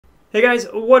Hey guys,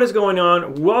 what is going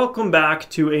on? Welcome back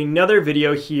to another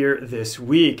video here this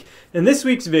week. In this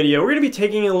week's video, we're going to be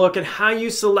taking a look at how you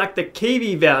select the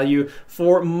kV value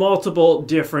for multiple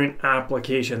different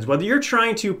applications. Whether you're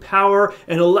trying to power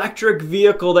an electric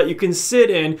vehicle that you can sit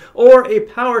in or a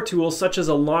power tool such as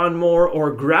a lawnmower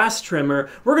or grass trimmer,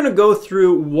 we're going to go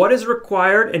through what is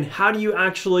required and how do you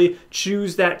actually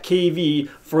choose that kV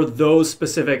for those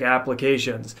specific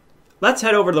applications. Let's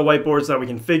head over to the whiteboard so that we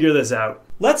can figure this out.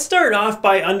 Let's start off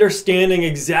by understanding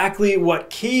exactly what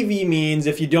kV means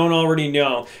if you don't already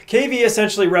know. kV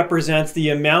essentially represents the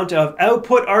amount of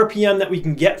output RPM that we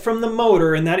can get from the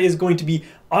motor, and that is going to be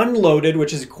unloaded,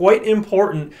 which is quite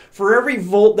important for every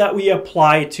volt that we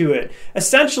apply to it.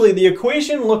 Essentially, the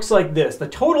equation looks like this. The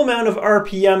total amount of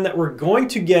RPM that we're going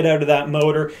to get out of that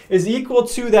motor is equal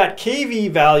to that kV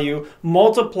value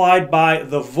multiplied by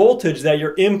the voltage that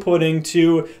you're inputting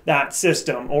to that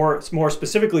system, or more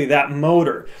specifically, that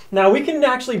motor. Now, we can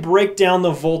actually break down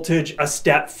the voltage a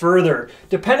step further.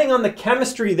 Depending on the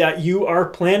chemistry that you are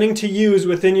planning to use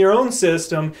within your own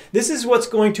system, this is what's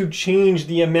going to change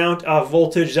the amount of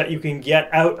voltage that you can get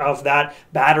out of that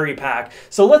battery pack.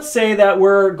 So let's say that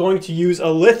we're going to use a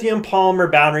lithium polymer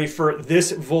battery for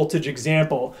this voltage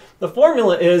example. The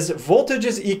formula is voltage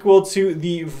is equal to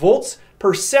the volts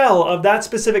per cell of that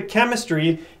specific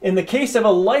chemistry. In the case of a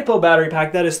LiPo battery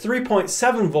pack, that is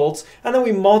 3.7 volts, and then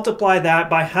we multiply that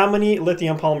by how many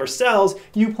lithium polymer cells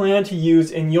you plan to use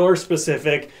in your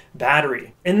specific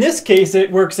battery. In this case,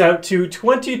 it works out to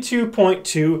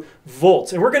 22.2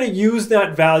 volts, and we're going to use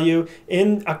that value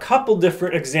in a couple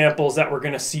different examples that we're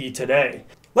going to see today.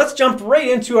 Let's jump right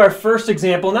into our first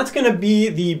example, and that's going to be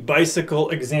the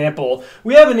bicycle example.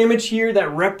 We have an image here that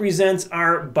represents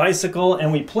our bicycle,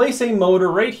 and we place a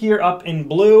motor right here up in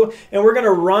blue, and we're going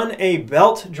to run a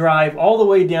belt drive all the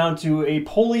way down to a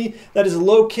pulley that is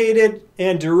located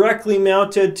and directly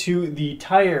mounted to the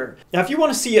tire. Now, if you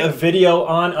want to see a video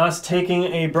on us taking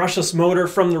a brushless motor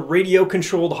from the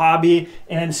radio-controlled hobby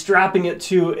and strapping it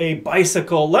to a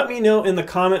bicycle, let me know in the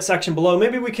comment section below.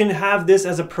 Maybe we can have this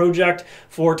as a project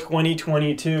for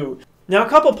 2022. Now, a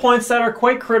couple points that are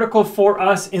quite critical for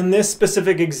us in this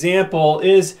specific example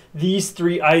is these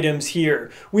three items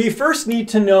here. We first need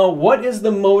to know what is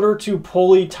the motor to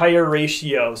pulley tire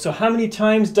ratio. So how many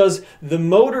times does the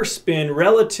motor spin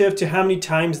relative to how many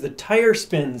times the tire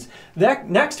spins?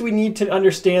 Next, we need to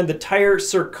understand the tire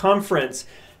circumference.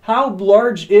 How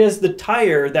large is the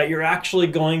tire that you're actually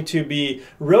going to be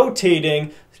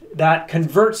rotating that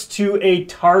converts to a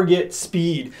target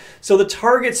speed? So the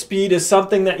target speed is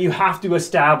something that you have to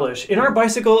establish. In our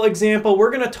bicycle example,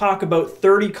 we're going to talk about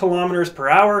 30 kilometers per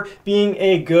hour being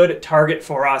a good target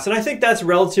for us. And I think that's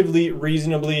relatively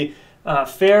reasonably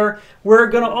fair. We're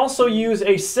going to also use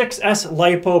a 6S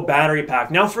LiPo battery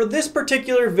pack. Now, for this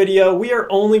particular video, we are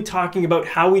only talking about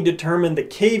how we determine the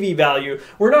kV value.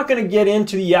 We're not going to get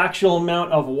into the actual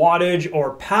amount of wattage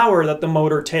or power that the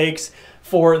motor takes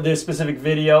for this specific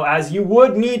video, as you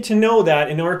would need to know that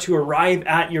in order to arrive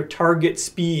at your target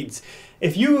speeds.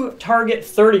 If you target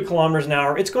 30 kilometers an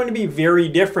hour, it's going to be very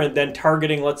different than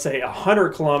targeting, let's say,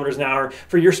 100 kilometers an hour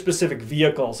for your specific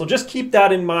vehicle. So just keep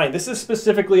that in mind. This is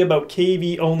specifically about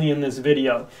kV only in this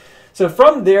video. So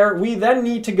from there, we then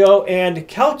need to go and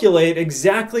calculate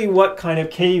exactly what kind of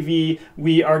kV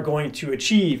we are going to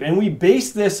achieve. And we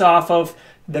base this off of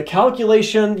the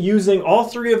calculation using all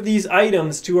three of these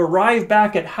items to arrive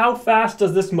back at how fast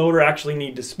does this motor actually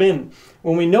need to spin.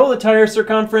 When we know the tire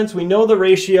circumference, we know the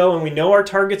ratio, and we know our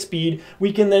target speed,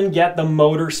 we can then get the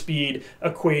motor speed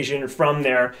equation from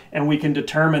there, and we can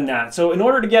determine that. So in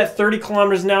order to get 30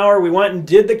 kilometers an hour, we went and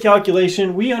did the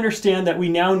calculation. We understand that we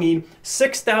now need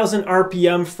 6,000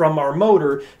 RPM from our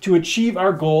motor to achieve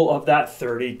our goal of that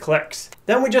 30 clicks.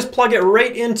 Then we just plug it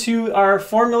right into our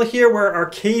formula here, where our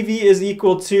kV is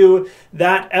equal to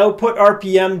that output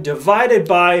RPM divided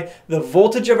by the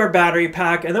voltage of our battery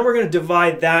pack, and then we're going to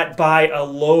divide that by a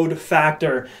load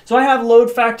factor. So I have load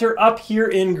factor up here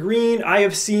in green. I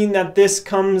have seen that this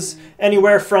comes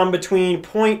anywhere from between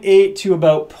 0.8 to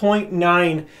about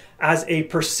 0.9 as a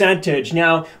percentage.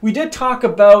 Now, we did talk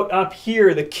about up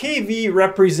here, the kV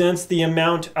represents the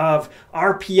amount of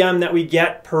RPM that we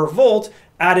get per volt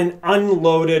at an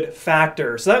unloaded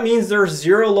factor. So that means there's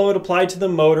zero load applied to the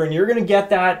motor, and you're going to get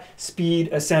that speed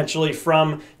essentially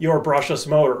from your brushless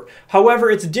motor. However,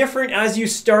 it's different as you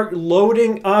start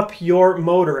loading up your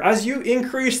motor. As you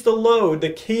increase the load,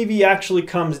 the kV actually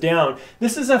comes down.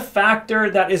 This is a factor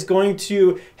that is going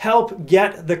to help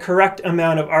get the correct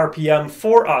amount of RPM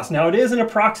for us. Now, it is an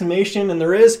approximation, and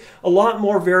there is a lot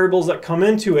more variables that come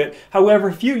into it. However,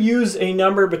 if you use a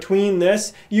number between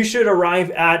this, you should arrive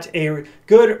at a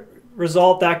good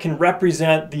result that can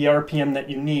represent the RPM that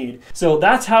you need. So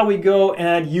that's how we go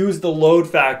and use the load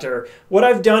factor. What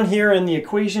I've done here in the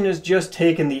equation is just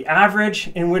taken the average,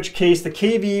 in which case the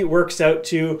kV works out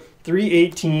to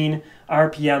 318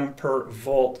 RPM per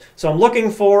volt. So I'm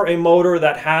looking for a motor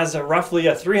that has roughly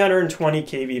a 320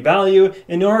 kV value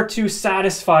in order to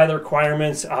satisfy the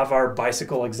requirements of our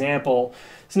bicycle example.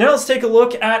 So now let's take a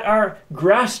look at our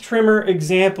grass trimmer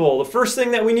example. The first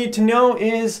thing that we need to know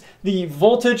is the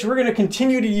voltage. We're going to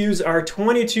continue to use our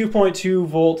 22.2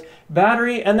 volt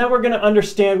battery, and then we're going to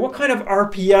understand what kind of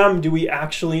RPM do we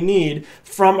actually need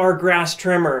from our grass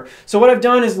trimmer. So what I've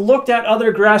done is looked at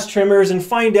other grass trimmers and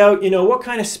find out, what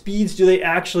kind of speeds do they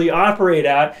actually operate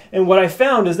at. And what I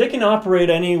found is they can operate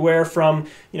anywhere from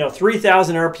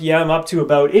 3,000 RPM up to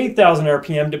about 8,000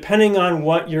 RPM, depending on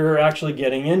what you're actually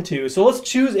getting into. So let's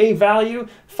choose a value.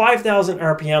 5,000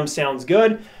 RPM sounds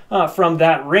good. From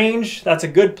that range, that's a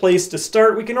good place to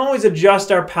start. We can always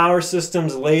adjust our power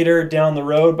systems later down the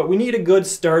road, but we need a good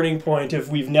starting point if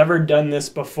we've never done this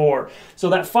before. So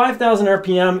that 5,000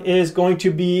 RPM is going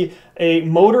to be a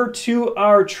motor to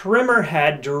our trimmer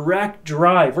head direct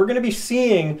drive. We're going to be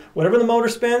seeing whatever the motor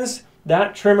spins,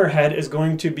 that trimmer head is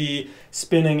going to be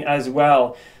spinning as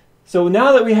well. So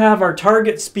now that we have our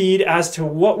target speed as to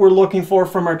what we're looking for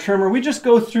from our trimmer, we just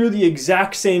go through the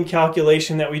exact same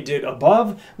calculation that we did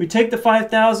above. We take the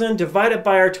 5,000, divide it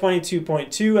by our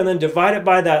 22.2, and then divide it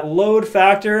by that load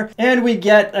factor, and we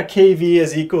get a kV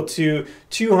is equal to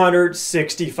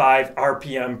 265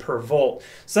 RPM per volt.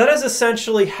 So that is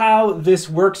essentially how this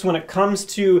works when it comes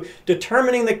to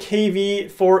determining the kV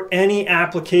for any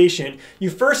application.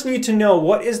 You first need to know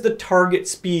what is the target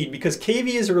speed, because kV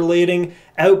is relating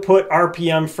output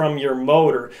RPM from your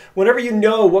motor. Whenever you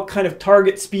know what kind of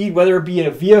target speed, whether it be in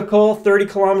a vehicle, 30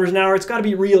 kilometers an hour, it's got to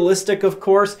be realistic, of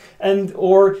course,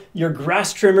 or your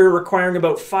grass trimmer requiring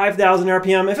about 5,000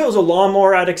 RPM. If it was a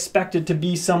lawnmower, I'd expect it to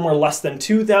be somewhere less than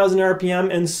 2,000 RPM,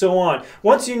 and so on.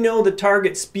 Once you know the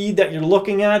target speed that you're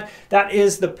looking at, that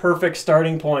is the perfect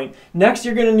starting point. Next,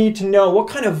 you're going to need to know what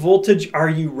kind of voltage are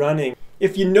you running.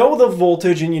 If you know the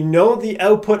voltage and you know the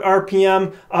output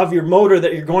RPM of your motor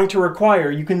that you're going to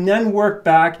require, you can then work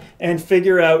back and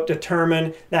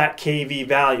determine that kV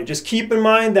value. Just keep in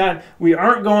mind that we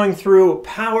aren't going through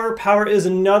power. Power is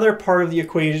another part of the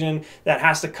equation that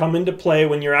has to come into play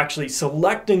when you're actually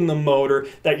selecting the motor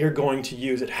that you're going to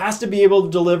use. It has to be able to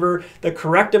deliver the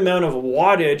correct amount of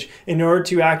wattage in order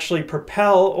to actually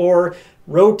propel or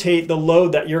rotate the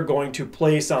load that you're going to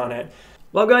place on it.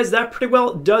 Well guys, that pretty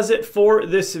well does it for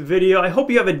this video. I hope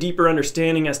you have a deeper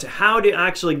understanding as to how to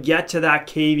actually get to that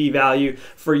kV value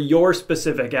for your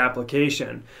specific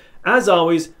application. As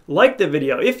always, like the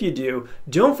video. If you do,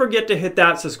 don't forget to hit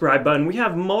that subscribe button. We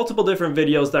have multiple different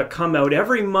videos that come out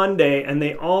every Monday, and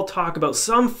they all talk about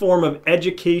some form of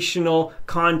educational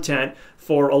content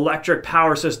for electric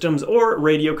power systems or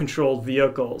radio controlled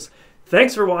vehicles.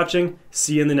 Thanks for watching.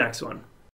 See you in the next one.